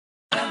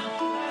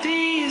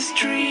these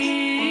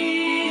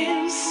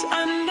dreams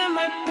under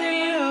my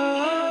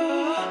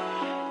pillow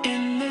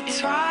in the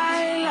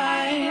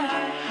twilight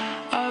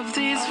of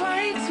these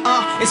white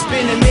nights. It's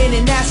been a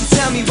minute now, so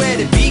tell me where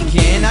to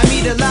begin. I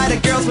meet a lot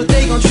of girls, but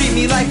they gon' treat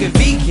me like a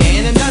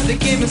vegan. Another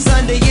given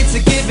Sunday, it's a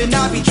given,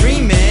 I'll be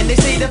dreaming. They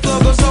say the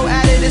flow goes so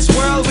out of this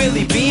world,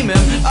 really beaming.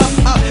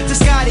 Up to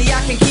Scotty, I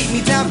can keep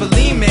me down,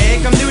 believe me.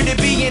 I'm new to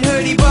being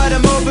Hoodie, but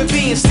I'm over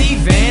being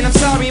Steven. I'm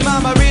sorry,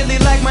 mom, I really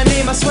like my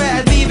name, I swear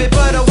I'd leave it.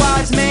 But a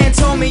wise man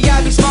told me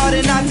I'd be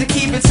smarter not to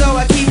keep it, so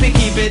I keep it.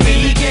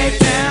 We get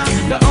down,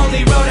 the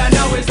only road I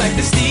know is like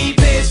the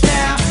steepest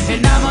down.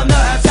 And I'm on the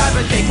outside,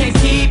 but they can't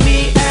keep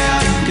me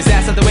out, cause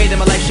that's not the way that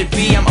my life should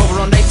be. I'm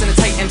over on nights in a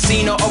tight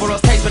MC, no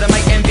overall taste, but I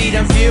might envy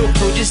them few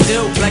who just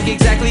do like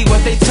exactly what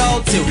they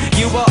told to.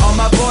 You were all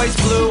my boys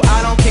blue,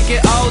 I don't kick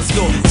it old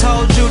school.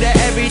 Told you that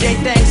everyday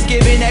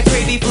Thanksgiving, that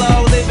crazy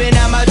flow. Living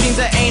out my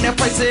dreams, that ain't a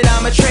price that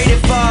I'ma trade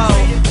it for.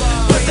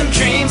 Put them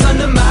dreams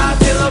under my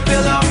pillow.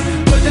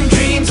 Put them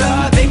dreams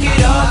up, make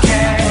it all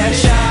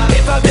cash.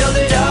 If I build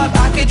it up,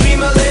 I could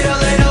dream a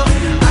little.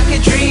 I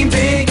could dream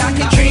big, I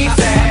could dream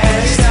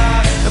fast.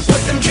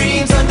 Put them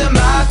dreams under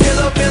my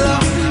pillow.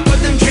 Put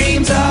them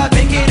dreams up,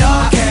 make it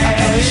all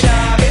cash.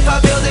 If I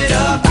build it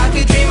up, I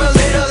could dream a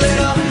little.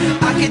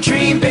 I could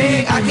dream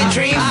big, I could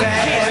dream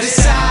fast.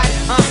 Decide,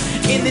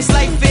 in this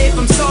life, if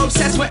I'm so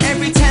obsessed with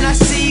every 10 I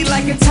see,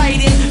 like a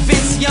titan,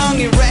 Vince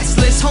Young and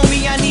restless.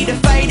 Homie, I need to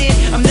fight it.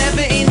 I'm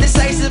never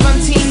indecisive, I'm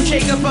Team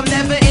Jacob. I'm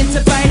never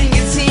into biting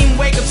your team.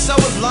 Wake up so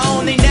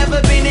alone, they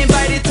never been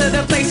invited to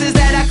the places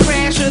that I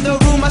crash or the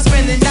room I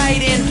spend the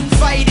night in.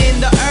 Fighting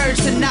the urge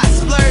to not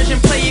splurge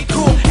and play it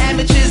cool.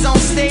 Amateurs on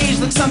stage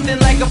look something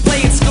like a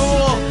play at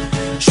school.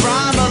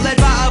 Drama led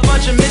by a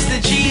bunch of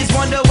Mr. G's.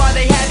 Wonder why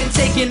they haven't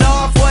taken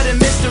off, what a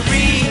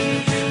mystery.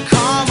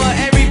 Karma,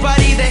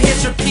 everybody that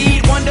hits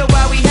repeat. Wonder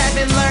why we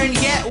haven't learned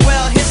yet,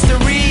 well,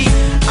 history.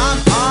 I'm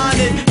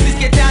honored, please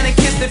get down and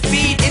kiss the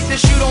feet. If the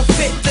shoe don't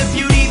fit the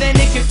beauty, then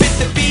it can fit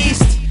the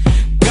beast.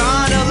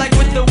 Gonna like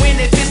with the wind,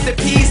 it fits the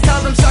piece.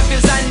 Tell them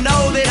suckers I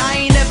know that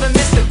I ain't never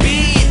missed a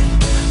beat.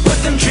 Put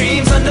them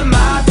dreams under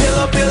my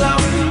pillow.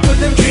 Put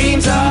them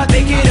dreams up,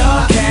 make it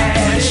all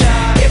cash.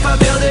 If I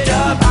build it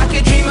up, I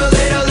could dream a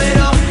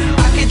little.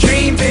 I could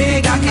dream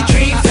big, I could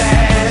dream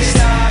fast.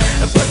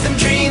 Put them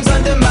dreams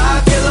under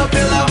my pillow.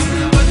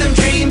 Put them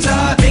dreams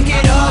up, make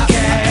it all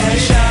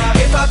cash.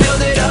 If I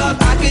build it up,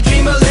 I could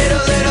dream a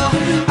little.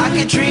 I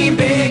could dream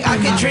big, I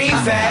could dream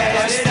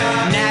fast.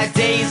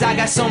 Nowadays I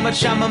got so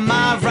much on my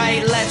mind,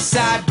 right? Left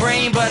side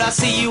brain, but I'll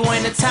see you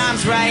when the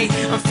time's right.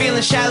 I'm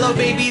feeling shallow,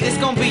 baby, this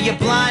gon' be a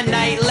blind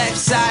night. Left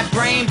side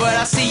brain, but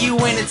I'll see you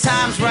when the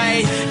time's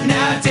right.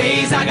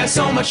 Nowadays I got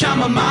so much on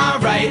my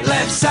mind, right?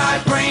 Left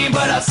side brain,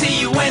 but I'll see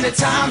you when the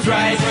time's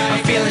right.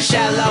 I'm feeling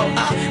shallow,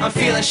 I'm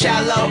feeling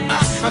shallow,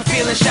 I'm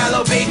feeling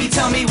shallow, baby,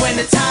 tell me when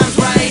the time's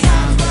right.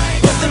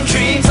 Put them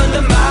dreams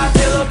under my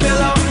pillow.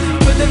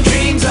 Put them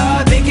dreams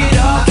up, make it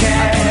all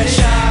cash.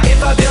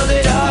 If I build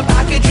it up,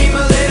 I could dream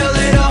a